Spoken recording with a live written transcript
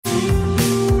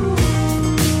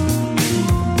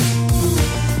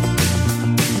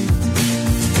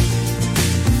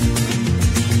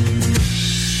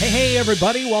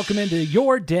everybody. Welcome into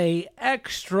Your Day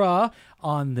Extra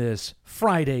on this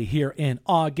Friday here in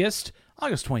August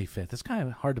 25th. It's kind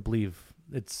of hard to believe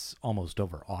it's almost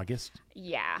over August.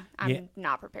 Yeah, I'm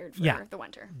not prepared for the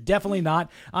winter. Definitely not.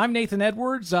 I'm Nathan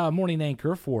Edwards, morning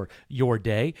anchor for Your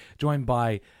Day, joined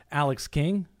by Alex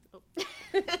King.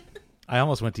 I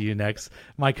almost went to you next.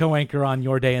 My co-anchor on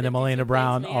Your Day, and then Melena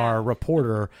Brown, our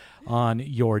reporter on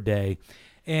Your Day.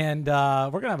 And we're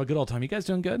going to have a good old time. You guys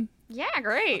doing good? Yeah,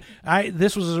 great.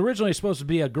 This was originally supposed to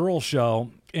be a girl show,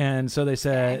 and so they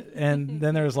said, and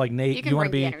then there was like, Nate, you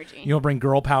want to bring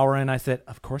girl power in? I said,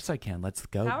 of course I can. Let's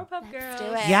go. Powerpuff Girls. Do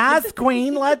it. Yes,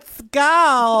 queen, let's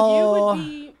go. You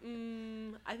would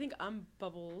be, I think I'm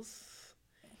Bubbles.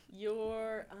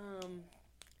 You're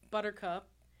Buttercup,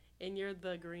 and you're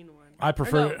the green one. I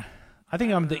prefer, I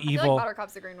think I'm the evil. I feel like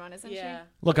Buttercup's the green one, isn't she? Look,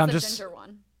 What's I'm the just ginger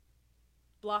one?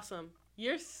 Blossom.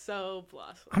 You're so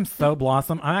Blossom. I'm so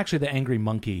Blossom. I'm actually the angry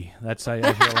monkey. That's I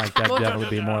feel like that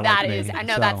definitely be more That like is. me. I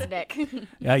know that's Nick.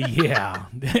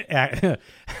 Yeah.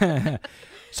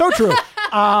 So true.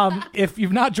 If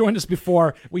you've not joined us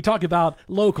before, we talk about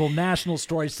local, national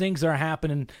stories, things that are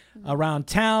happening around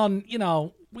town. You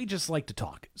know, we just like to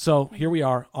talk. So here we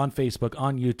are on Facebook,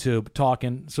 on YouTube,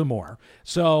 talking some more.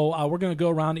 So we're going to go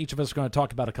around. Each of us are going to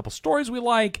talk about a couple stories we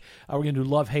like. We're going to do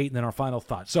love, hate, and then our final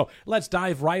thoughts. So let's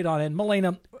dive right on in.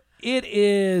 Melena, it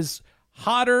is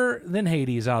hotter than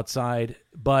Hades outside,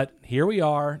 but here we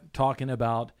are talking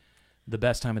about the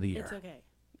best time of the year. It's okay.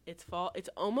 It's fall. It's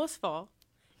almost fall,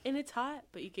 and it's hot,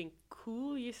 but you can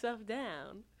cool yourself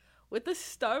down with the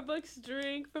Starbucks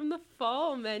drink from the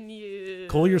fall menu.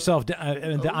 Cool yourself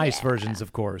down. The ice versions,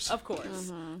 of course. Of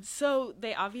course. Mm-hmm. So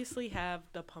they obviously have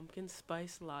the pumpkin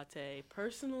spice latte.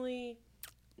 Personally,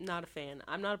 not a fan.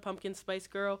 I'm not a pumpkin spice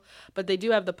girl, but they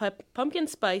do have the pumpkin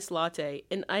spice latte,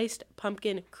 an iced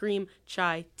pumpkin cream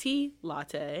chai tea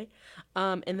latte,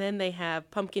 and then they have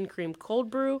pumpkin cream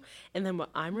cold brew, and then what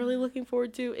I'm really looking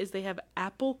forward to is they have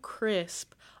apple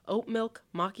crisp oat milk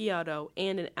macchiato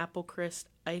and an apple crisp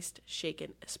iced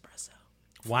shaken espresso.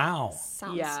 Wow.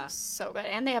 Sounds so good.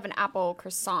 And they have an apple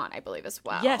croissant, I believe, as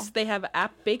well. Yes, they have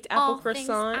baked apple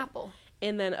croissant. Things apple.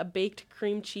 And then a baked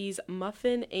cream cheese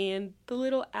muffin and the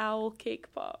little owl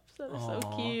cake pops. That are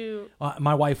so cute.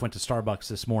 My wife went to Starbucks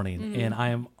this morning, and I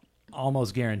am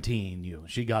almost guaranteeing you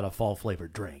she got a fall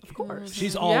flavored drink. Of course.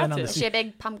 She's all in on Is she a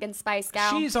big pumpkin spice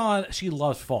gal? She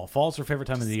loves fall. Fall's her favorite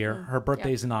time of the year. Her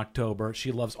birthday's in October.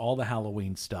 She loves all the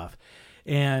Halloween stuff.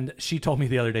 And she told me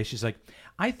the other day, she's like,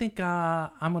 I think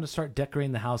I'm going to start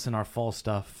decorating the house in our fall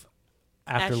stuff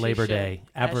after Labor Day.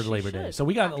 So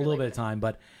we got a little bit of time,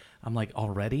 but I'm like,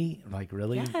 already? Like,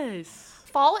 really? Yes.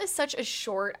 Fall is such a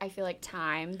short, I feel like,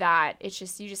 time that it's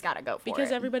just, you just got to go for it.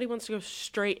 Because everybody wants to go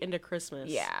straight into Christmas.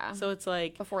 Yeah. So it's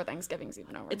like, before Thanksgiving's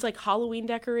even over. it's like Halloween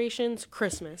decorations,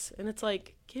 Christmas. And it's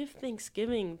like, give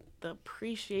Thanksgiving the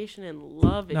appreciation and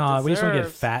love it deserves. We just want to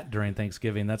get fat during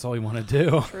Thanksgiving. That's all we want to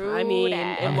do. True. I mean,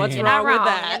 and what's You're wrong not with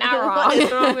that? You're not wrong.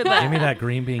 What's wrong with that? Give me that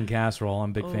green bean casserole. I'm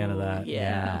a big fan of that.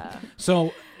 Yeah.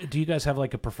 So do you guys have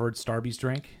like a preferred Starbucks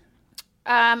drink?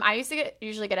 I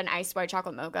usually get an iced white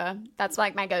chocolate mocha. That's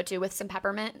like my go-to with some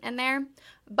peppermint in there.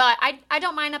 But I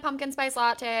don't mind a pumpkin spice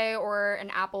latte or an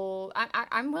apple.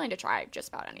 I'm willing to try just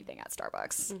about anything at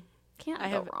Starbucks. Can't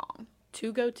go wrong.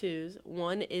 Two go-tos.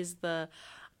 One is the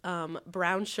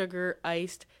brown sugar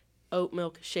iced oat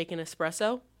milk shaken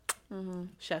espresso.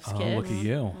 Chef's kiss. Look at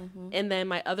you. And then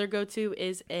my other go-to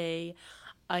is a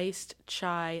iced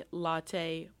chai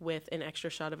latte with an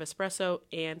extra shot of espresso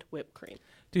and whipped cream.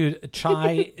 Dude,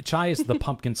 chai is the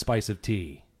pumpkin spice of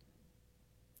tea.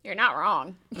 You're not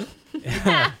wrong. But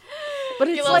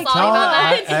it's You little like, salty about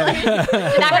that?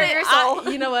 Did that hurt your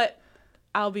soul? you know what?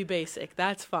 I'll be basic.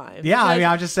 That's fine. Yeah, I mean,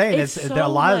 I'm just saying, it's a so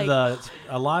lot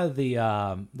of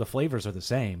the flavors are the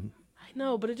same. I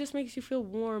know, but it just makes you feel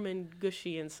warm and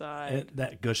gushy inside.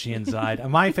 That gushy inside.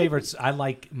 My favorites, I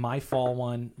like my fall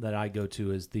one that I go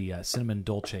to is the cinnamon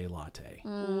dolce latte.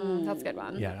 That's a good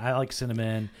one. Yeah, I like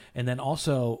cinnamon, and then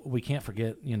also we can't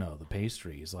forget, the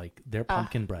pastries. Like their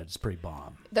pumpkin bread is pretty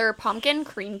bomb. Their pumpkin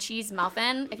cream cheese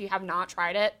muffin, if you have not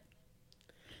tried it.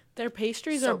 Their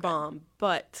pastries are bomb,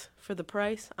 but for the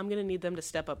price, I'm going to need them to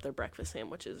step up their breakfast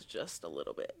sandwiches just a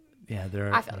little bit. Yeah,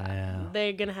 I feel that.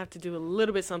 They're going to have to do a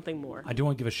little bit something more. I do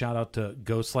want to give a shout out to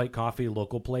Ghostlight Coffee,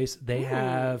 local place. They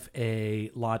have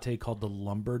a latte called the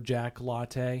Lumberjack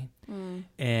Latte,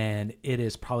 and it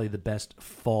is probably the best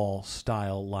fall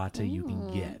style latte you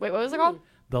can get. Wait, what was it called?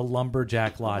 The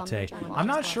Lumberjack Latte. Lumberjack I'm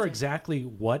not sure exactly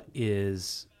what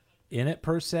is in it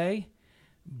per se,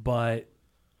 but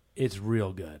it's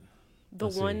real good. The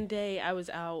one day I was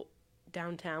out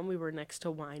downtown. We were next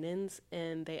to Winans,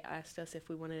 and they asked us if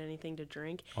we wanted anything to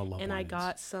drink. I love and I Winans.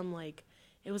 got some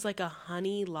it was like a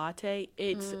honey latte.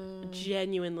 It's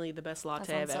genuinely the best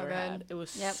latte I've sounds so ever good. had. It was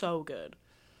so good.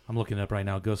 I'm looking it up right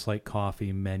now. Ghost Light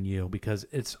Coffee menu because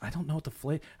I don't know what the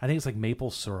flavor. I think it's like maple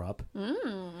syrup.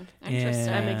 Interesting.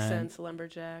 That makes And- sense.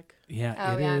 Lumberjack. Yeah,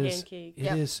 Oh, it yeah. is. Pancake. It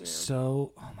Yep. is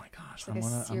so. Oh my gosh, like a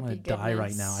I'm gonna syrupy die right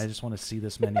goodness. now. I just want to see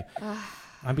this menu.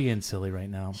 I'm being silly right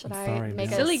now. Should I'm I sorry, make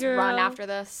man. Silly us girl. run after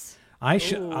this? I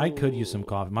could use some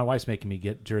coffee. My wife's making me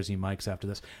get Jersey Mike's after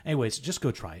this. Anyways, just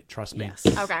go try it. Trust me. Yes.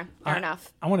 Okay, fair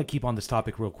enough. I want to keep on this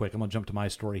topic real quick. I'm going to jump to my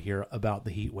story here about the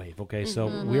heat wave. Okay, so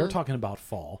we are talking about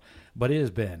fall, but it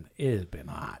has been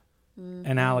hot.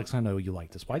 And Alex, I know you like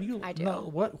this. Why do you? I do. No,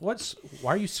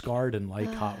 why are you scarred and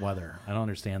like hot weather? I don't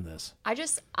understand this. I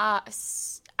just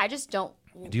don't.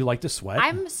 Do you like to sweat?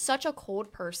 I'm such a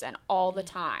cold person all the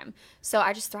time, so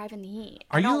I just thrive in the heat.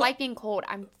 Are I don't you- like being cold.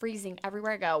 I'm freezing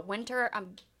everywhere I go. Winter,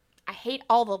 I hate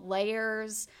all the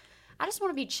layers. I just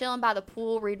want to be chilling by the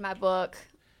pool, read my book.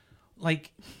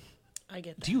 Like, I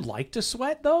get that. do you like to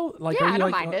sweat though? Like, Yeah, are you I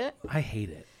don't like, mind it. I hate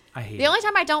it. The only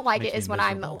time I don't like Makes it is me when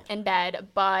I'm miserable. in bed,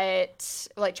 but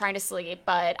like trying to sleep.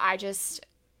 But I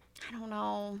don't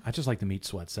know. I just like the meat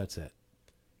sweats. That's it.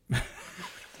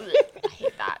 I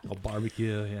hate that. A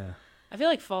barbecue, yeah. I feel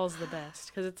like fall's the best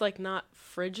because it's like not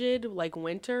frigid like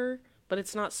winter, but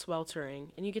it's not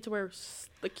sweltering, and you get to wear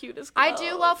the cutest I clothes.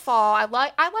 do love fall. I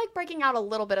like breaking out a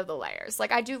little bit of the layers.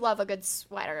 Like I do love a good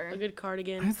sweater, a good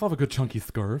cardigan. I just love a good chunky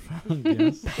scarf.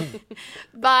 Yes.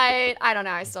 but I don't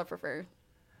know. I still prefer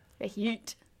the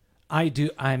heat. I do.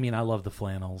 I mean, I love the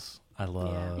flannels. I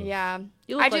love. Yeah,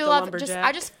 You look I like do a love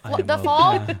lumberjack. I am the a-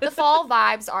 fall. The fall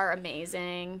vibes are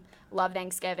amazing. Love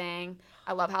Thanksgiving.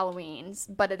 I love Halloween's,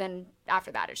 but then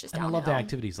after that, it's just And I downhill. love the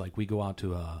activities. Like we go out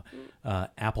to a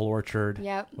apple orchard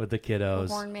Yep. with the kiddos.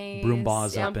 Corn maze. Broom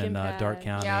Bars up Pumpkin in Dark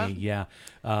patch. County. Yep.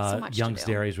 Yeah. So much to Young's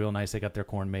do. Dairy is real nice. They got their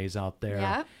corn maze out there.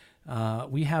 Yep.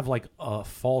 We have like a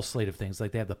fall slate of things.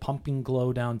 Like they have the pumpkin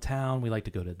glow downtown. We like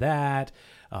to go to that.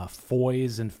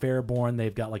 Foy's and Fairborn,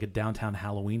 they've got like a downtown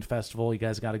Halloween festival you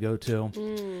guys got to go to.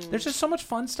 There's just so much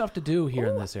fun stuff to do here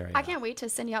in this area. I can't wait to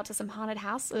send you out to some haunted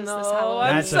houses No, this Halloween.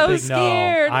 I'm That's so a big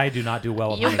scared. no. I do not do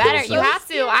well with You haunted better. houses. You have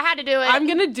to. I had to do it. I'm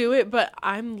gonna do it, but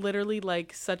I'm literally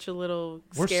like such a little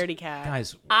We're s- scaredy cat.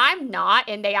 Guys, I'm not,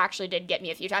 and they actually did get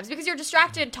me a few times because you're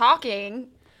distracted talking,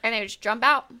 and they just jump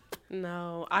out.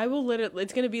 No, I will literally.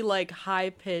 It's gonna be like high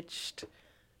pitched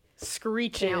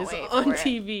screeches Can't wait on for it.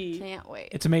 TV. Can't wait.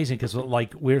 it's amazing because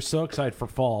like we're so excited for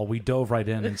fall, we dove right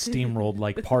in and steamrolled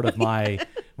like part of my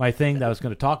thing that I was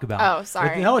going to talk about. Oh,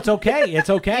 sorry. No, it's okay. It's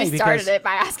okay. You started it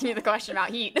by asking me the question about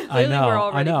heat. I Clearly know. we're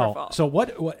all I ready for know. fall. So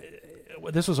what?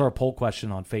 This was our poll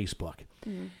question on Facebook.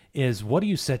 Is what do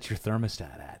you set your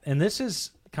thermostat at? And this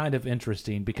is kind of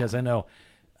interesting because I know.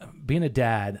 Being a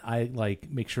dad, I like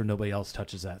make sure nobody else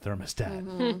touches that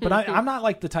thermostat. But I'm not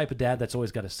like the type of dad that's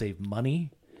always got to save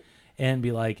money and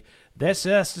be like, this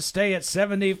has to stay at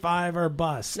 75 or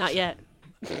bust. Not yet.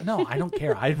 No, I don't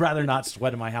care. I'd rather not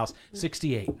sweat in my house.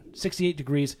 68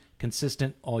 degrees,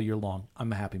 consistent all year long.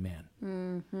 I'm a happy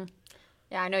man.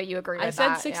 Yeah, I know you agree with I said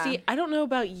that. 60. Yeah. I don't know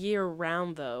about year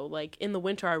round though. Like in the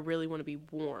winter, I really want to be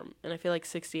warm, and I feel like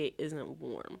 68 isn't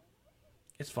warm.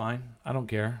 It's fine. I don't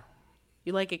care.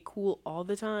 You like it cool all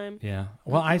the time. Yeah.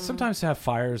 Well, I sometimes have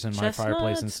fires in my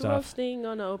fireplace and Chestnuts stuff. roasting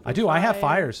on an open I do. I have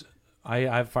fire. fires. I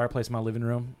have a fireplace in my living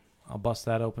room. I'll bust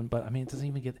that open. But I mean, it doesn't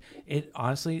even get it.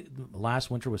 Honestly, last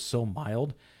winter was so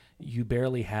mild, you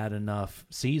barely had enough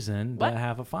season What? to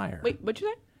have a fire. Wait, what'd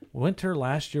you say? Winter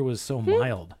last year was so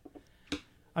mild.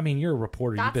 I mean, you're a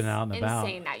reporter. That's You've been out and about.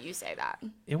 insane that you say that.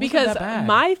 It wasn't Because that bad.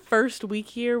 my first week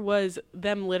here was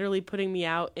them literally putting me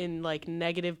out in like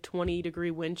negative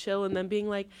 20-degree wind chill and then being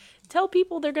like, tell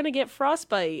people they're going to get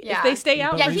frostbite Yeah. if they stay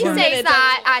out. But Yeah, for he 2 weren't- says minutes.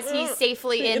 that as he's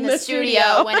safely in the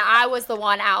studio when I was the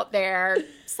one out there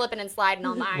slipping and sliding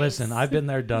on the ice. Listen, I've been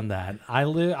there, done that.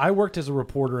 I worked as a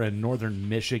reporter in northern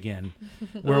Michigan,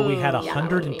 where we had that would be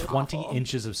 120 awful.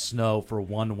 inches of snow for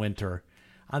one winter.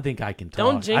 I think I can talk.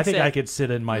 Don't jinx I think it. I could sit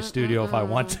in my studio if I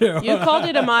want to. You called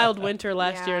it a mild winter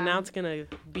last year, and Yeah. now it's going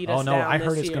to beat us Oh no, down I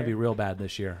heard this it's going to be year. real bad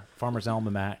this year. Farmer's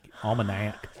Almanac.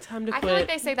 Time to I quit. feel like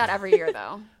they say that every year,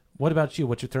 though. What about you?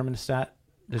 What's your thermostat?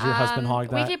 Does your husband hog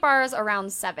We that? keep ours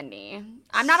around 70.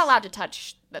 I'm not allowed to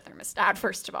touch the thermostat,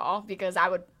 first of all, because I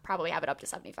would probably have it up to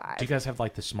 75. Do you guys have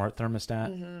like the smart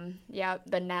thermostat? Yeah,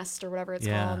 the Nest or whatever it's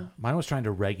Yeah, called. mine was trying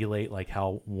to regulate like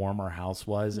how warm our house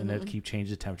was, and it'd keep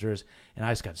changing the temperatures, and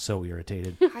I just got so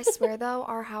irritated. I swear, though,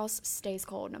 our house stays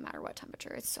cold no matter what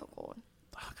temperature. It's so cold.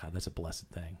 Oh, God, that's a blessed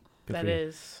thing. Good That for you.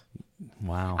 is.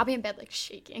 Wow. I'll be in bed, like,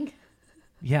 shaking.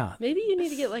 Yeah. Maybe you need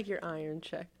to get like your iron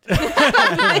checked.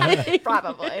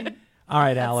 Probably. All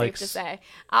right, That's Alex. safe to say.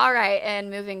 All right, and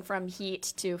moving from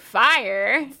heat to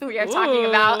fire, we are talking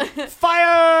about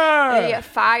Fire! the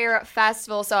Fyre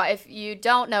Festival. So if you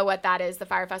don't know what that is, the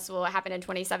Fyre Festival happened in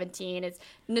 2017. It's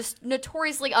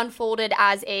notoriously unfolded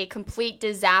as a complete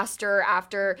disaster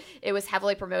after it was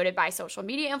heavily promoted by social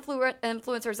media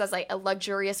influencers as like a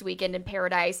luxurious weekend in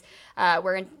paradise,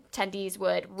 where attendees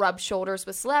would rub shoulders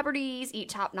with celebrities, eat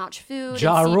top-notch food,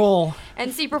 Ja Rule.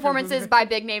 and see performances by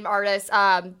big-name artists.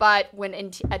 But when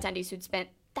attendees who'd spent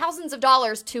thousands of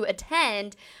dollars to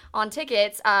attend on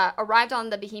tickets arrived on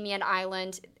the Bohemian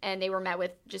island, and they were met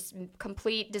with just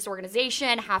complete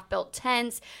disorganization, half-built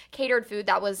tents, catered food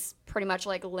that was pretty much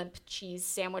like limp cheese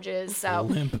sandwiches. So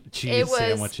Limp cheese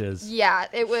sandwiches. Yeah,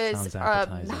 it was Sounds a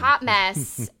appetizing. hot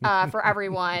mess for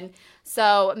everyone.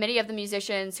 So many of the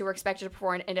musicians who were expected to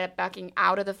perform ended up backing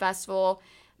out of the festival.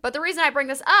 But the reason I bring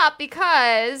this up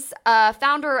because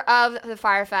founder of the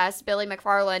Fyre Fest, Billy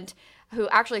McFarland, who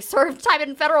actually served time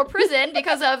in federal prison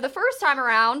because of the first time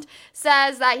around,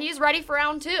 says that he's ready for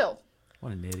round 2.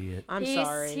 What an idiot. I'm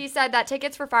sorry. He said that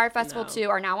tickets for Fyre Festival 2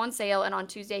 are now on sale, and on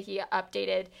Tuesday he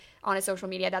updated on his social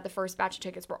media that the first batch of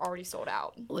tickets were already sold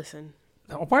out. Listen.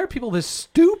 Why are people this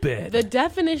stupid? The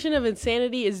definition of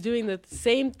insanity is doing the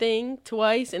same thing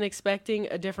twice and expecting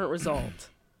a different result.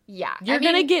 Yeah. You're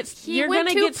gonna get screwed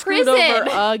prison.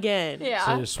 over again. Yeah.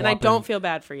 So just And I swapping- don't feel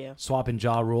bad for you. Swapping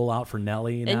Ja Rule out for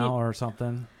Nelly now you- or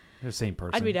something. They're the same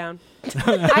person. I'd be down.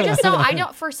 I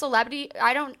don't for celebrity,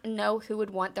 I don't know who would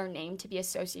want their name to be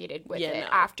associated with it no.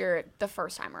 after the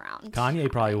first time around.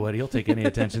 Kanye probably would. He'll take any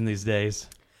attention these days.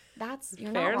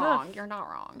 You're Fair not enough. wrong. You're not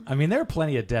wrong. I mean, there are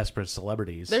plenty of desperate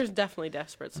celebrities. There's definitely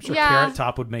desperate. I'm sure Yeah. Carrot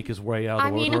Top would make his way out of the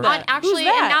I mean, woodwork. actually,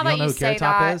 Who's that? and now You that don't know you who say Carrot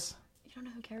Top that, is? you don't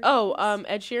know who Carrot Oh, Top is?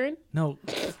 Ed Sheeran? No.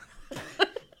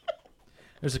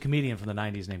 There's a comedian from the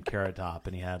 90s named Carrot Top,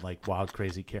 and he had like wild,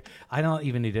 crazy carrot. I don't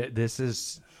even need it. This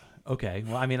is okay.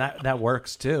 Well, I mean, that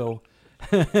works too.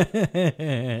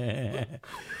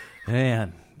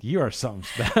 Man, you are something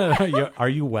special. Are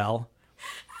you well?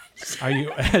 Are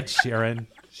you Ed Sheeran?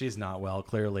 She's not well,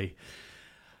 clearly.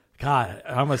 God,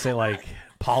 I'm going to say like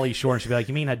Pauly Shore, and she'd be like,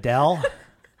 you mean Adele?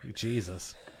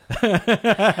 Jesus. Your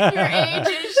age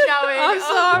is showing. I'm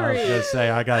Oh, I sorry. was going to say,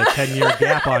 I got a 10-year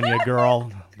gap on you,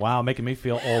 girl. Wow, making me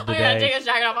feel old I gotta take today a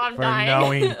jacket off. I'm for dying.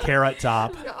 knowing Carrot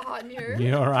Top. Got hot in here.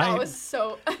 You all right? That was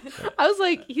so. I was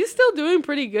like, he's still doing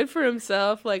pretty good for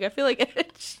himself. Like, I feel like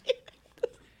Ed Sheeran.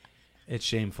 It's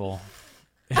shameful.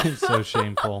 It's so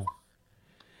shameful.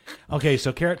 Okay,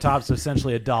 so Carrot Top's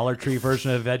essentially a Dollar Tree version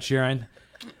of Ed Sheeran.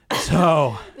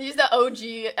 So He's the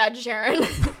OG Ed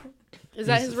Sheeran. Is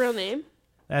that his real name?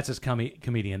 that's his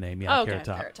comedian name, yeah, Oh, okay. Carrot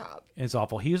Top. Carrot Top. It's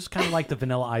awful. He was kind of like the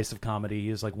Vanilla Ice of comedy.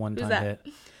 He was like one-time that?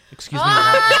 hit. Excuse me.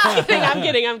 I'm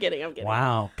kidding.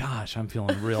 Wow, gosh, I'm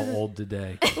feeling real old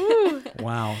today.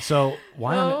 Wow. So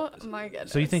why? Oh my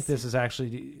goodness. So you think this is actually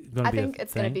going to I be? think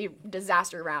it's going to be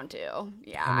disaster round 2.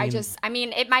 Yeah, I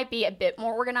mean, it might be a bit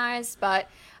more organized, but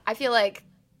I feel like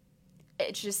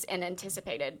it's just an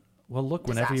anticipated. Well, look,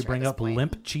 whenever you disaster at bring this up point.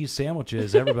 limp cheese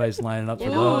sandwiches, everybody's lining up for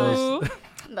those.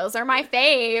 Those are my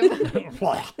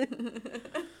fave.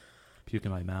 Puke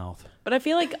in my mouth. But I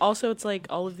feel like also it's like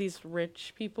all of these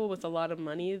rich people with a lot of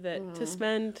money that to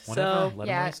spend. Whatever. So Let 'em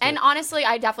Yeah, waste it. and honestly,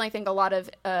 I definitely think a lot of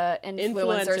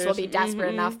influencers will be Influencers, desperate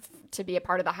enough to be a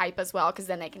part of the hype as well, because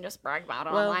then they can just brag about it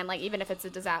online, like even if it's a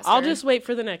disaster. I'll just wait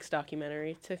for the next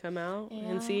documentary to come out Yeah.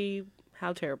 and see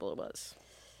how terrible it was.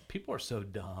 People are so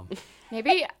dumb.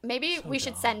 maybe we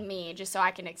should send me just so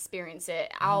I can experience it.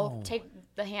 I'll take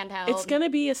the handheld. It's gonna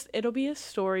be it'll be a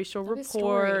story. She'll It'll be a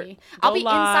report. story. I'll go be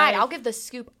inside. live. I'll give the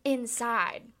scoop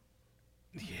inside.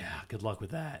 Yeah, good luck with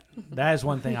that. That is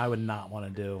one thing I would not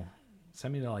want to do.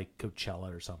 Send me to like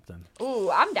Coachella or something. Ooh,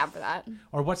 I'm down for that.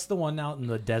 Or what's the one out in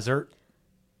the desert?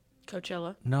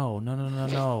 Coachella. No.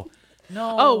 No.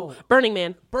 Oh, Burning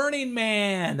Man. Burning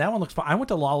Man. That one looks fun. I went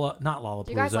to not Lollapalooza.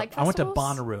 you guys like I went to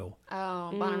festivals? Bonnaroo.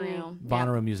 Oh, Bonnaroo.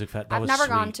 Bonnaroo Music Fest. That I've was never sweet.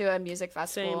 gone to a music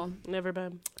festival. Same. Never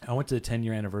been. I went to the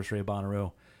 10-year anniversary of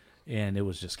Bonnaroo, and it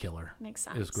was just killer. Makes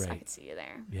sense. It was great. I could see you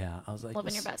there. Yeah, I was like,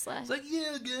 Living your best life. It's like,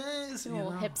 yeah, guys. A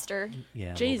little hipster. Yeah,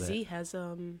 a little Jay-Z bit. has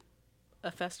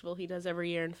a festival he does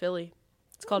every year in Philly.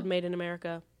 It's called Made in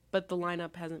America, but the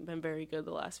lineup hasn't been very good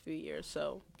the last few years.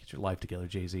 So Get your life together,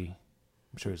 Jay-Z.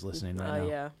 I'm sure he's listening right now.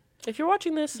 yeah. If you're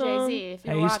watching this, Jay-Z, if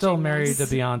you're Hey, he's still watching married this.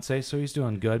 to Beyonce, so he's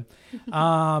doing good.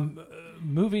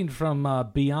 Moving from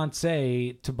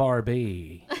Beyonce to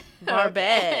Barbie.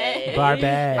 Barbie. Barbie.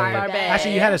 Barbie.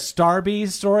 Actually, you had a Starbies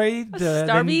story.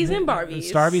 Starbies and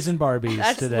Barbies. Starbies and Barbies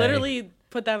That's today. literally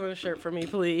Put that on a shirt for me,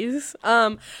 please.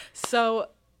 So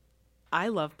I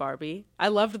love Barbie. I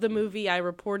loved the movie. I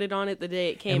reported on it the day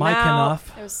it came Am I out.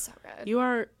 enough? It was so good. You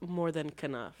are more than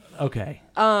enough. Okay.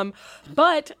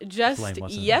 But just Flame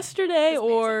wasn't yesterday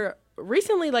or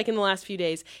recently, like in the last few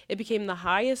days, it became the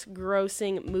highest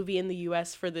grossing movie in the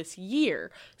U.S. for this year.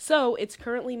 So it's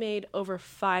currently made over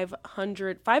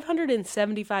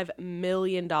 $575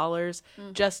 million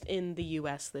just in the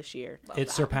U.S. this year. It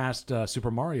surpassed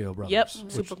Super Mario Brothers. Yep.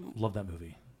 Which, love that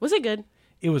movie. Was it good?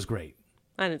 It was great.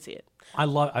 I didn't see it.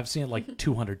 I've seen it like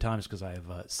 200 times because I have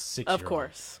 6 Of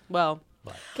course. Well,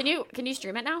 Can you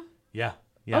stream it now? Yeah.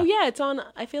 oh yeah, it's on.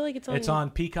 I feel like it's on. It's on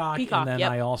Peacock, Peacock, and then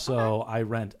yep. I also I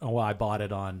bought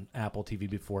it on Apple TV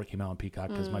before it came out on Peacock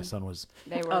because my son was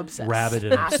They were Obsessed. rabid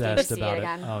and Asking to obsessed see about it it.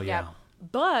 again. Oh yeah.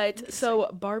 Yep. But so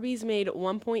Barbie's made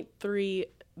 1.3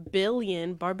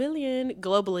 billion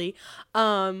globally.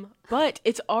 But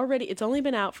it's only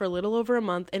been out for a little over a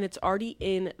month, and it's already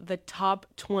in the top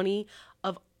 20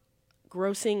 of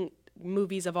grossing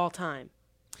movies of all time.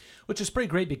 Which is pretty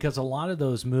great because a lot of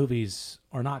those movies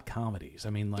are not comedies. I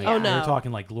mean, like Oh, no. you're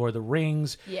talking like Lord of the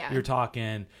Rings. Yeah. You're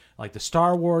talking like the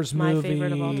Star Wars My movies.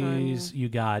 favorite of all time. You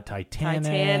got Titanic,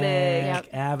 Titanic. Yep.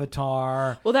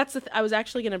 Avatar. Well, I was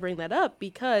actually going to bring that up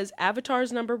because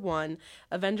Avatar's number 1,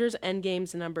 Avengers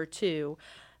Endgame's number 2,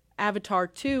 Avatar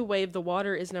 2, Way of the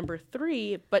Water is number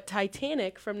 3, but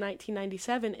Titanic from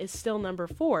 1997 is still number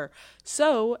 4.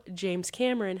 So James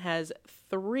Cameron has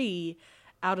 3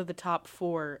 out of the top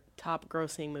 4 top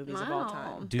grossing movies of all Wow.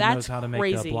 time. Dude That's knows how to make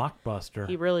crazy. a blockbuster.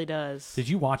 He really does. Did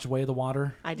you watch Way of the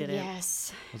Water? I didn't.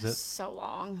 Yes. Was it? So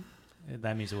long.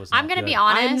 That means it was. I'm gonna be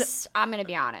honest. I'm gonna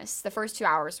be honest. The first 2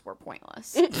 hours were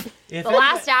pointless. If The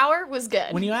last hour was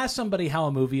good. when you ask somebody how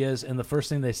a movie is, and the first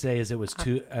thing they say is it was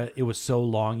so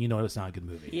long, you know it's not a good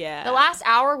movie. Yeah. The last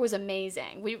hour was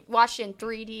amazing. We watched it in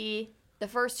 3D. The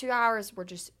first 2 hours were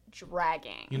just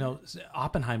dragging. You know,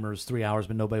 Oppenheimer's 3 hours,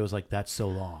 but nobody was like, "That's so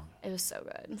long." It was so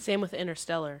good. Same with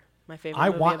Interstellar. My favorite I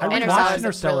movie of all time. rewatched Interstellar's a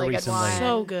Interstellar really good recently. one.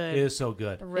 So good. It is so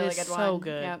good. A really It's good one. so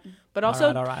good. Yep. But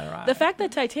also, All right. the fact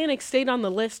that Titanic stayed on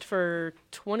the list for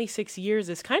 26 years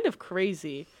is kind of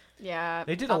crazy. Yeah.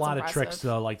 They did a that's lot impressive. of tricks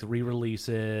though, like the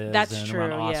re-releases. That's and true,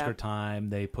 around Oscar yeah. time,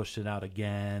 they pushed it out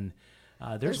again.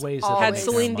 There's ways always- that Had they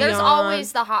Celine can- There's Dion.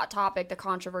 always the hot topic, the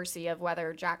controversy of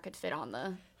whether Jack could fit on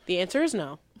the. The answer is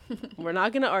no. We're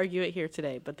not going to argue it here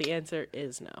today, but the answer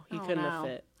is no. He I don't couldn't have know.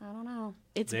 fit. I don't know.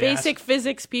 It's They basic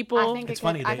physics, people. I think It's it could,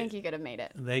 funny, I they- think he could have made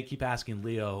it. They keep asking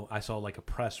Leo. I saw like a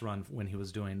press run when he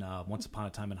was doing Once Upon a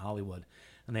Time in Hollywood,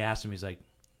 and they asked him. He's like,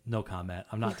 "No comment.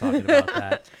 I'm not talking about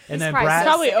that." And then probably Brad, so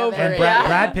Probably sick of over it. it.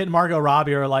 Brad Pitt and Margot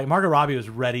Robbie are like, Margot Robbie was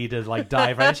ready to like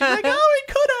dive right. She's like, "Oh,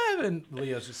 he could have," and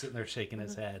Leo's just sitting there shaking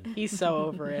his head. He's so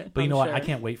over it. But you I'm know what? sure. I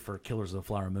can't wait for Killers of the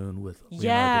Flower Moon with Leonardo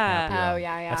Yeah. DiCaprio. Oh,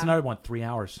 yeah. That's another one, 3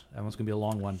 hours. That one's gonna be a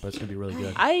long one, but it's gonna be really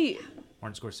good. I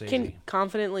Martin Scorsese. can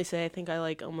confidently say I think I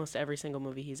like almost every single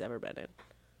movie he's ever been in. Have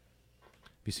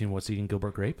you seen What's Eating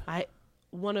Gilbert Grape?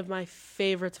 One of my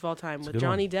favorites of all time a with good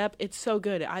Johnny Depp. It's so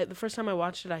good. The first time I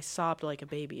watched it, I sobbed like a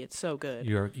baby. It's so good.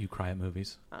 You cry at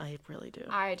movies. I really do.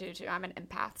 I do too. I'm an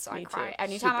empath, so Me I cry. too.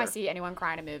 Anytime I Super. see anyone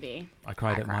cry in a movie. I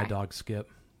cried at my cry. dog Skip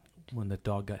when the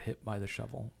dog got hit by the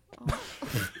shovel.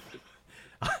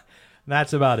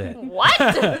 That's about it. What?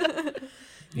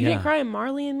 You didn't cry in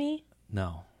Marley and Me?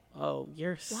 No, Oh,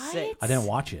 you're sick. I didn't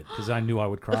watch it because I knew I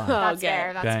would cry. That's Okay.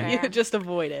 fair. That's Okay. fair. You just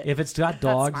avoid it. If it's got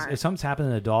dogs, smart. if something's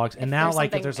happening to dogs, and If now there's like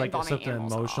if something there's like involving something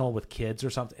animals at all. emotional with kids or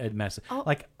something, it messes. Oh.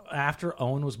 Like after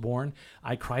Owen was born,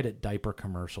 I cried at diaper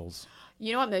commercials.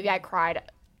 You know what movie I cried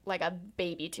like a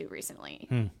baby to recently?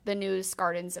 Hmm. The new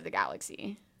Guardians of the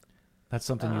Galaxy. That's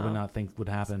something you would not think would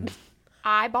happen.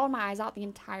 I bawled my eyes out the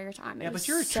entire time. It Yeah, was but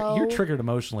you're so... you're triggered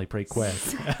emotionally pretty quick.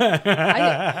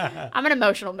 I'm an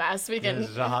emotional mess. We can.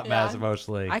 It's a hot mess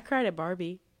emotionally. I cried at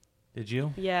Barbie. Did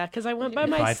you? Yeah, because I went by You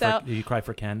cried myself. did you cry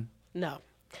for Ken? No.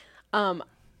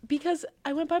 Because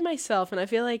I went by myself, and I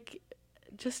feel like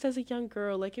just as a young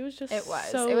girl, like it was just It was.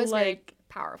 so It was very like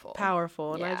powerful.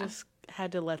 powerful, and I Yeah. just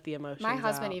had to let the emotions My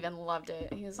husband out. even loved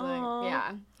it. He was like, Aw.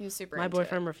 yeah, he was super. My into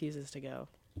boyfriend It. refuses to go.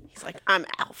 He's like, I'm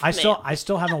alpha. I man."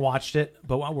 still haven't watched it,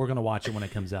 but we're gonna watch it when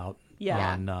it comes out.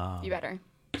 Yeah. on You better.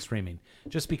 streaming.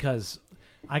 Just because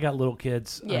I got little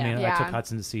kids. Yeah. I mean, I Yeah. took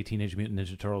Hudson to see Teenage Mutant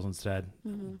Ninja Turtles instead.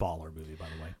 Baller movie, by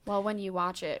the way. Well, when you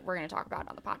watch it, we're gonna talk about it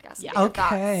on the podcast. Yeah. Get your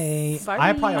Okay. thoughts. Barbie-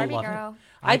 I probably Barbie love girl. it.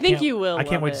 I think can't- you will I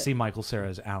can't love wait to it. see Michael Cera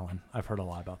as Alan. I've heard a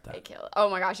lot about They that. kill it. Oh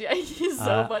my gosh, yeah, he's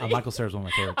so funny. Michael Cera's one of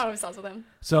my favorites. I'm obsessed with him.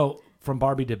 So from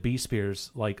Barbie to B Spears,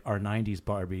 like our 90s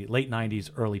Barbie, late 90s,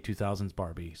 early 2000s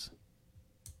Barbies.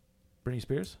 Britney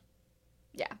Spears?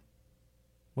 Yeah.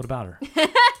 What about her?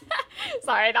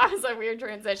 Sorry, that was a weird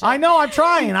transition. I know, I'm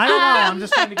trying. I don't know. I'm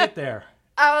just trying to get there.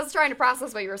 I was trying to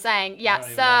process what you were saying. Yeah,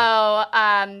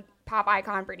 so pop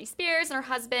icon Britney Spears and her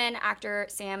husband, actor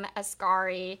Sam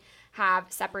Asghari, have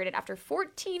separated after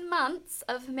 14 months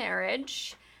of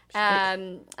marriage.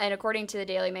 And according to the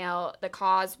Daily Mail, the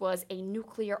cause was a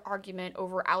nuclear argument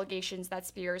over allegations that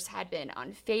Spears had been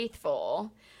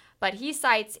unfaithful. But he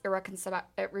cites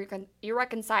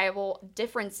irreconcilable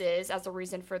differences as a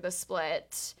reason for the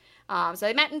split. So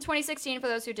they met in 2016, for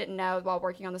those who didn't know, while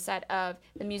working on the set of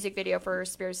the music video for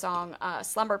Spears' song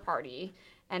Slumber Party.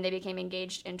 And they became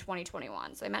engaged in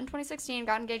 2021. So they met in 2016,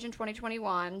 got engaged in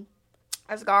 2021.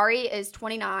 Asghari is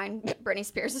 29. Britney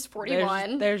Spears is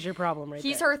 41. There's your problem right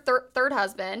He's there. her third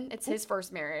husband. It's his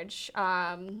first marriage.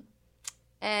 Their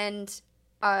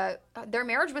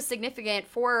marriage was significant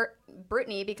for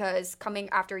Britney because coming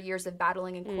after years of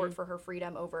battling in court for her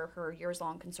freedom over her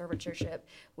years-long conservatorship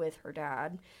with her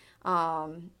dad.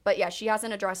 But yeah, she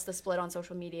hasn't addressed the split on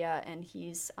social media, and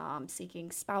he's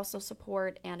seeking spousal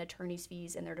support and attorney's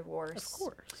fees in their divorce. Of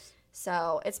course.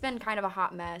 So it's been kind of a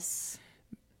hot mess.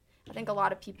 I think a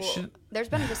lot of people, there's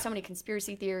been just so many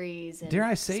conspiracy theories. And dare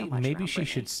I say, so much maybe around she Britney.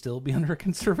 should still be under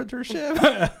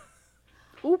conservatorship?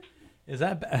 Oop. Is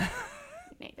that bad?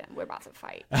 Nathan, we're about to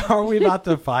fight. Are we about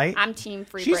to fight? I'm team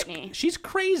free Britney. She's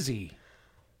crazy.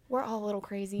 We're all a little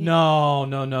crazy. No.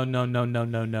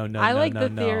 I like the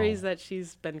theories that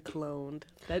she's been cloned.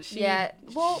 That she. Yeah.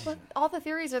 Well, but all the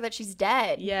theories are that she's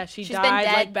dead. Yeah, she's been died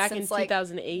dead like back in since, like,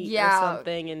 2008 or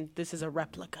something, and this is a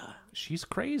replica. She's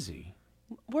crazy.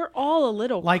 We're all a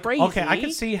little Like, crazy. okay, I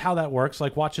can see how that works.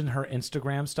 Like, watching her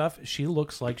Instagram stuff, she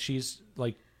looks like she's,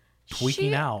 like,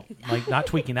 tweaking out. Like, not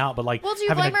tweaking out, but, like, Well, do you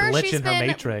having a blame her? glitch She's in her been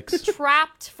matrix.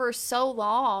 trapped for so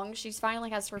long. She's finally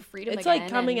has her freedom It's again. like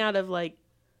coming out of, like,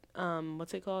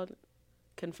 what's it called?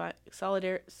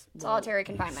 Solitary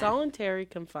confinement. Solitary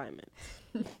confinement.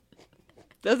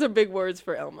 Those are big words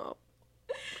for Elmo.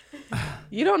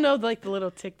 You don't know, like, the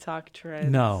little TikTok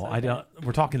trend. No, I don't.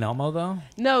 We're talking Elmo, though?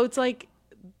 No, it's like,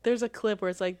 there's a clip where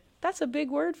it's like, that's a big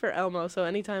word for Elmo. So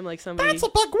anytime, like, somebody... That's a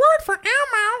big word for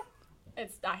Elmo.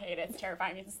 I hate it. It's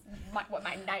terrifying. It's what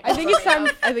my night. I think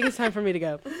it's time for me to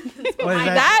go. What is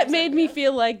That made me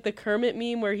feel like the Kermit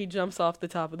meme where he jumps off the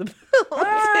top of the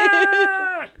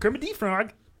building. Kermit the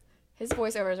Frog. His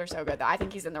voiceovers are so good, though. I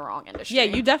think he's in the wrong industry. Yeah,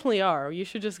 you definitely are. You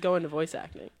should just go into voice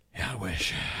acting. Yeah, I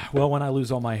wish. Well, when I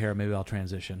lose all my hair, maybe I'll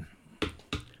transition.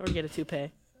 Or get a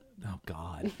toupee. Oh,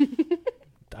 God.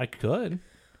 I could.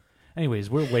 Anyways,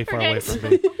 we're way far away from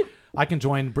me. I can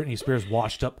join Britney Spears'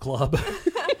 washed up club.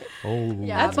 Oh,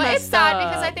 Yeah, That's but it's messed sad up.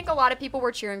 because I think a lot of people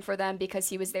were cheering for them because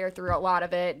he was there through a lot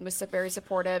of it and was very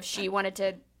supportive. She wanted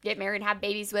to get married and have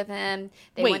babies with him.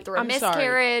 They went through a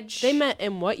miscarriage. They met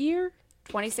in what year?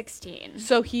 2016.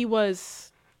 So he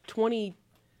was 22?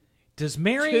 Does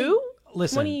Mary...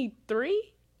 Listen.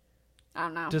 23? I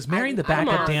don't know. Does marrying the I'm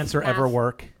backup off dancer math. ever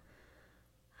work?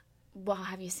 Well,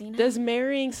 have you seen it? Does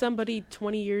marrying somebody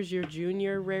 20 years your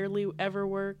junior rarely ever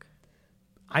work?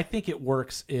 I think it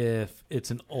works if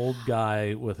it's an old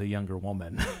guy with a younger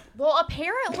woman. Well,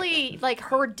 apparently, like,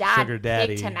 her dad Sugar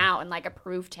daddy. picked him out and, like,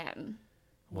 approved him.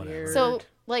 Whatever. So,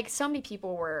 like, so many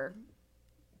people were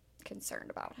concerned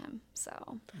about him.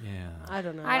 So, Yeah. I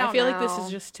don't know. I don't feel like this know.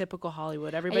 is just typical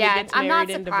Hollywood. Everybody yeah, gets I'm not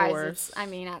married and surprised. divorced.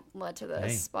 It led to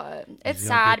this, Hey, but it's gonna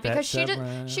sad get that because she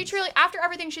severance. truly, after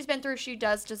everything she's been through, she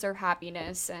does deserve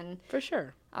happiness, and For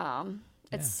sure.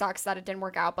 it sucks that it didn't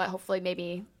work out. But hopefully,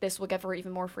 maybe this will give her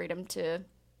even more freedom to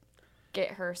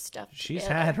get her stuff. She's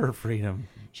together. had her freedom.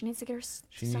 She needs to get her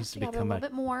She stuff needs to together become a little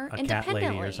bit more a cat independently.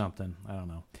 lady or something. I don't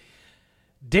know.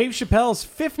 Dave Chappelle's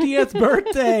 50th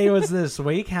birthday was this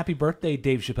week. Happy birthday,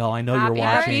 Dave Chappelle. I know you're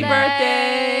watching. Happy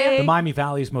birthday! The Miami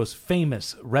Valley's most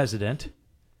famous resident,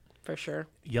 For sure.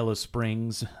 Yellow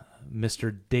Springs,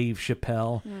 Mr. Dave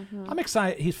Chappelle. I'm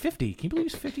excited. He's 50. Can you believe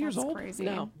he's 50 years That's old? crazy.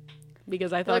 No.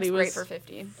 Because I He thought looks he great was for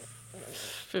 50.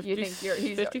 50, You think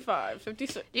he's 55,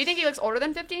 56. Do you think he looks older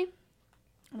than 50?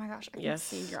 Oh my gosh, I can Yes.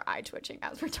 see your eye twitching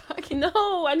as we're talking.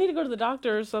 No, I need to go to the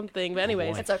doctor or something. But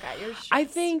anyways, It's okay.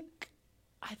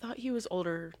 I thought he was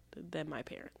older than my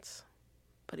parents,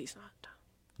 but he's not.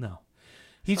 No.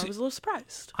 So I was a little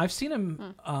surprised. I've seen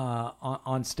him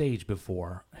on stage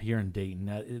before here in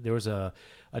Dayton. There was a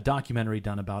documentary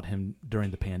done about him during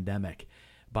the pandemic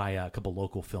by a couple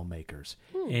local filmmakers.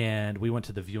 And we went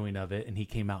to the viewing of it, and he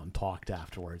came out and talked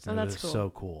afterwards. And that's it was cool. so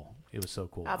cool. It was so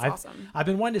cool. That's awesome. I've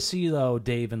been wanting to see, though,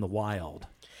 Dave in the wild.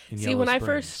 In See, Yellow when I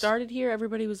Springs. first started here,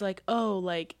 everybody was like, "Oh,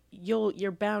 like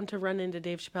you're bound to run into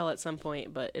Dave Chappelle at some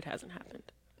point," but it hasn't happened.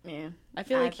 Yeah. I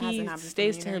feel like It hasn't he happened for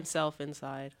stays me to either. himself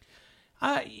inside.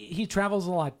 He travels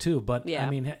a lot too, but Yeah. I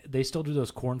mean, they still do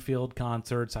those cornfield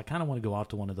concerts. I kind of want to go out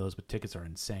to one of those, but tickets are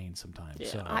insane sometimes. Yeah.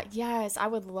 So. Yes, I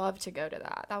would love to go to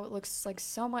that. That looks like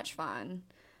so much fun.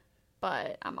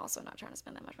 But I'm also not trying to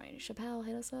spend that much money. Chappelle,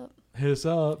 hit us up. Hit us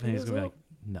up. And he's us going to be up. like,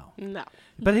 no. No.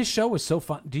 But his show was so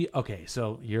fun. Okay,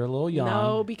 so you're a little young.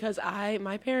 No, because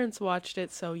my parents watched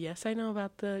it, so yes, I know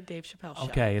about the Dave Chappelle show.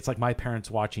 Okay, it's like my parents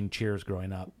watching Cheers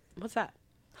growing up. What's that?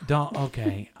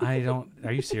 I don't.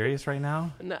 Are you serious right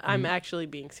now? No, I'm actually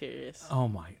being serious. Oh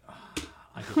my.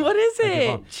 What is I give it?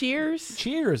 up. Cheers?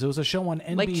 Cheers. It was a show on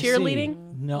NBC. Like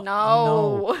cheerleading?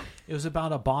 No. It was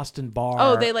about a Boston bar.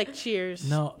 Oh, they like Cheers.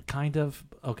 No, kind of.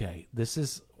 Okay, this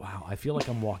is wow. I feel like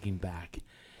I'm walking back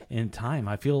in time.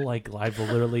 I feel like I've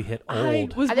literally hit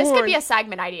old. This could be a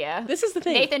segment idea. This is the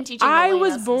thing. Nathan teaching I Melina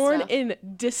was some born stuff. in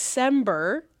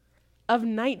December of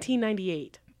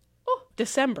 1998. Oh,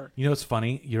 December. You know what's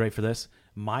funny? You ready for this?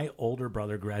 My older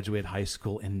brother graduated high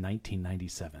school in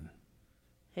 1997.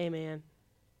 Hey, man.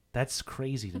 That's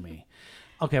crazy to me.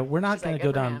 Okay, we're not She's going like, to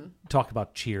go good for down him. talk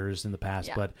about Cheers in the past,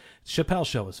 Yeah. but Chappelle's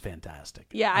show was fantastic.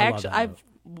 Yeah, love that I've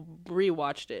move.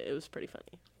 rewatched it. It was pretty funny.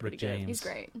 Rick Pretty good. James. He's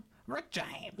great. Rick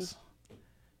James.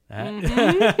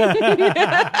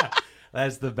 Mm-hmm.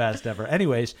 That's the best ever.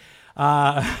 Anyways,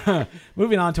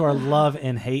 moving on to our love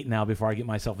and hate now before I get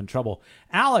myself in trouble.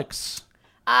 Alex.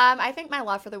 I think my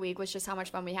love for the week was just how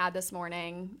much fun we had this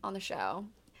morning on the show.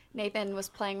 Nathan was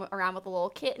playing around with a little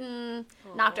kitten,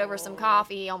 knocked over some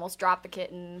coffee, almost dropped the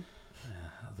kitten.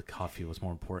 The coffee was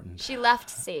more important. She left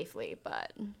safely,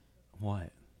 but What?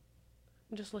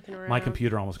 I'm just looking around. My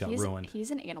computer almost got ruined.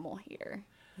 he's an animal hater.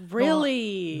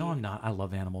 Really? No, I'm not. I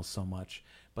love animals so much,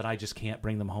 but I just can't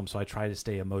bring them home, so I try to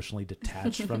stay emotionally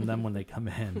detached from them when they come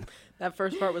in. That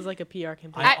first part was like a PR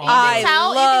campaign. I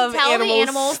love you can tell the animals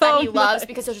animals so that he loves much.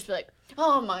 because they'll just be like,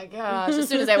 "Oh my gosh!" as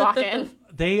soon as they walk in.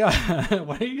 They,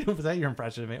 what are you? Was that your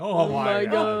impression of me? Oh, my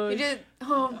god! You just,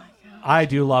 oh my god. I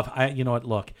do love. You know what?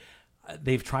 Look,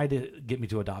 they've tried to get me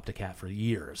to adopt a cat for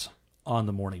years on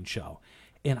the morning show,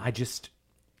 and I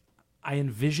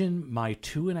envision my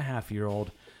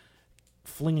 2.5-year-old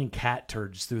flinging cat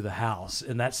turds through the house,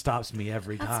 and that stops me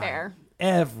every time. That's fair.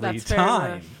 Every That's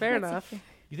time. Fair enough.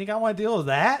 You think I want to deal with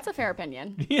that? That's a fair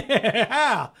opinion.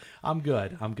 Yeah, I'm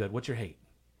good. What's your hate?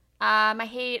 My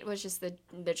hate was just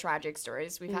the tragic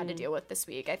stories we've had to deal with this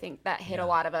week. I think that hit a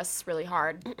lot of us really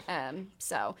hard.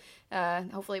 So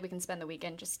hopefully we can spend the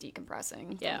weekend just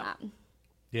decompressing Yeah. from that.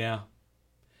 Yeah,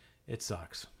 it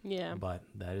sucks. Yeah. But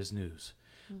that is news.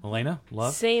 Elena,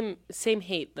 love? Same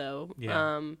hate though.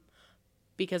 Yeah.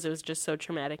 Because it was just so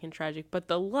traumatic and tragic. But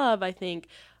the love, I think,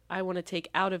 I want to take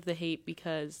out of the hate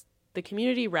because the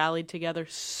community rallied together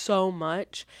so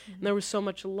much, and there was so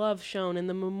much love shown, and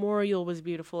the memorial was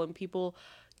beautiful, and people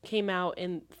came out,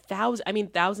 and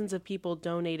thousands of people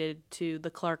donated to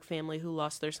the Clark family who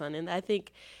lost their son. And I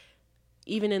think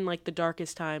even in like the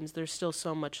darkest times, there's still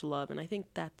so much love, and I think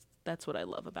that's what I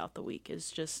love about the week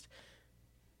is just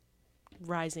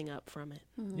rising up from it.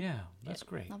 Yeah, that's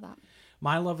great. Love that.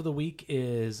 My love of the week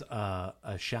is a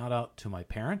shout out to my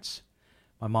parents.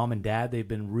 My mom and dad, they've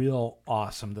been real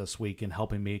awesome this week in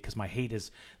helping me because my hate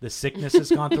is the sickness has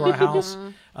gone through our house.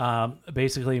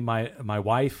 Basically, my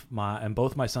wife and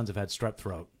both my sons have had strep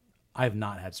throat. I have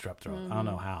not had strep throat. I don't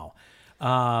know how.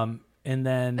 And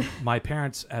then my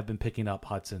parents have been picking up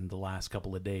Hudson the last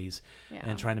couple of days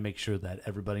and trying to make sure that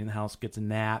everybody in the house gets a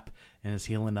nap and is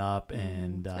healing up.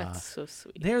 And That's so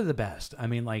sweet. they're the best. I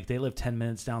mean, like they live 10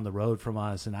 minutes down the road from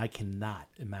us, and I cannot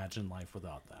imagine life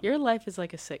without them. Your life is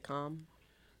like a sitcom.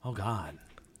 Oh, God.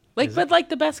 But like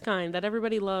the best kind that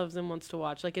everybody loves and wants to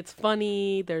watch. Like it's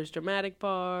funny, there's dramatic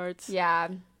parts. Yeah.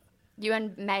 You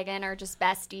and Megan are just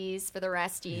besties for the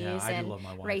resties Yeah, I do and love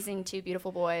my wife. raising two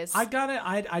beautiful boys. I got it.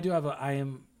 I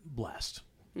am blessed.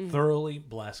 Thoroughly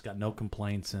blessed. Got no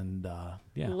complaints. And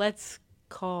yeah, Let's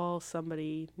call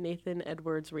somebody Nathan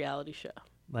Edwards reality show.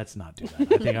 let's not do that.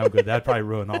 I think I'm good. That'd probably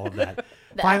ruin all of that.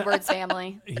 the Edwards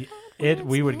family. Let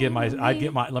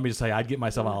me just say, I'd get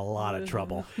myself in a lot of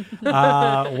trouble.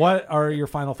 What are your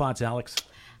final thoughts, Alex?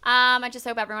 I just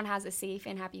hope everyone has a safe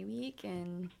and happy week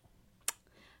and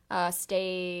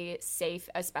stay safe,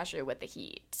 especially with the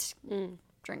heat.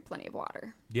 Drink plenty of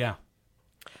water. Yeah.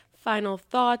 Final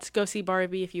thoughts. Go see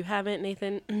Barbie if you haven't,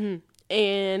 Nathan.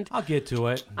 And I'll get to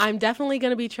it. I'm definitely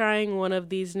going to be trying one of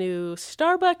these new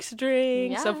Starbucks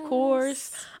drinks, of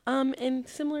course. And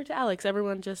similar to Alex,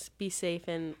 everyone just be safe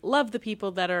and love the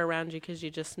people that are around you because you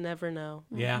just never know.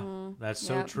 Yeah, that's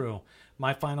so Yep. true.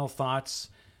 My final thoughts.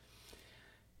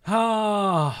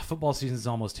 Football season's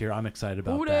almost here. I'm excited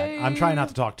about that. I'm trying not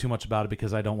to talk too much about it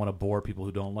because I don't want to bore people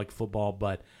who don't like football,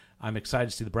 but I'm excited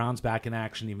to see the Browns back in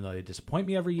action, even though they disappoint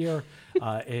me every year.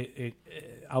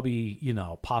 I'll be,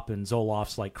 popping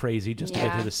Zolofts like crazy just to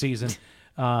get through the season.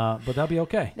 But that'll be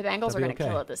okay. The Bengals are going to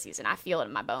kill it this season. I feel it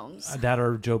in my bones. That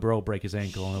or Joe Burrow will break his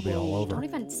ankle and it'll be all over. Don't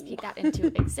even speak that into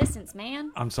existence,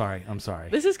 man. I'm sorry.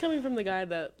 This is coming from the guy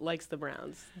that likes the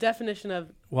Browns. Definition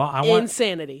of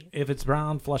insanity. If it's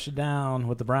brown, flush it down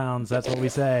with the Browns. That's what we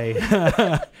say.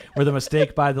 We're the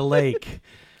mistake by the lake.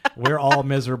 We're all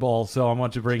miserable, so I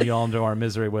want to bring you all into our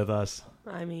misery with us.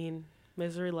 I mean,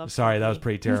 misery loves Sorry, company. that was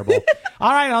pretty terrible.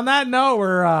 All right, on that note,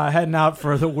 we're heading out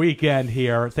for the weekend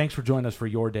here. Thanks for joining us for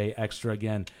Your Day Extra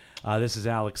again. This is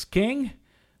Alex King,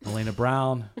 Elena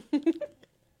Brown,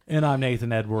 and I'm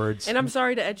Nathan Edwards. And I'm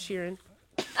sorry to Ed Sheeran.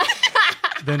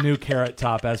 The new Carrot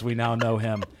Top, as we now know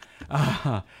him.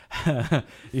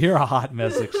 You're a hot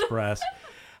mess express.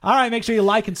 All right, make sure you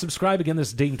like and subscribe. Again, this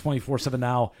is Dayton 24/7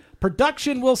 Now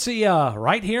production. We'll see you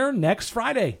right here next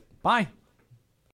Friday. Bye.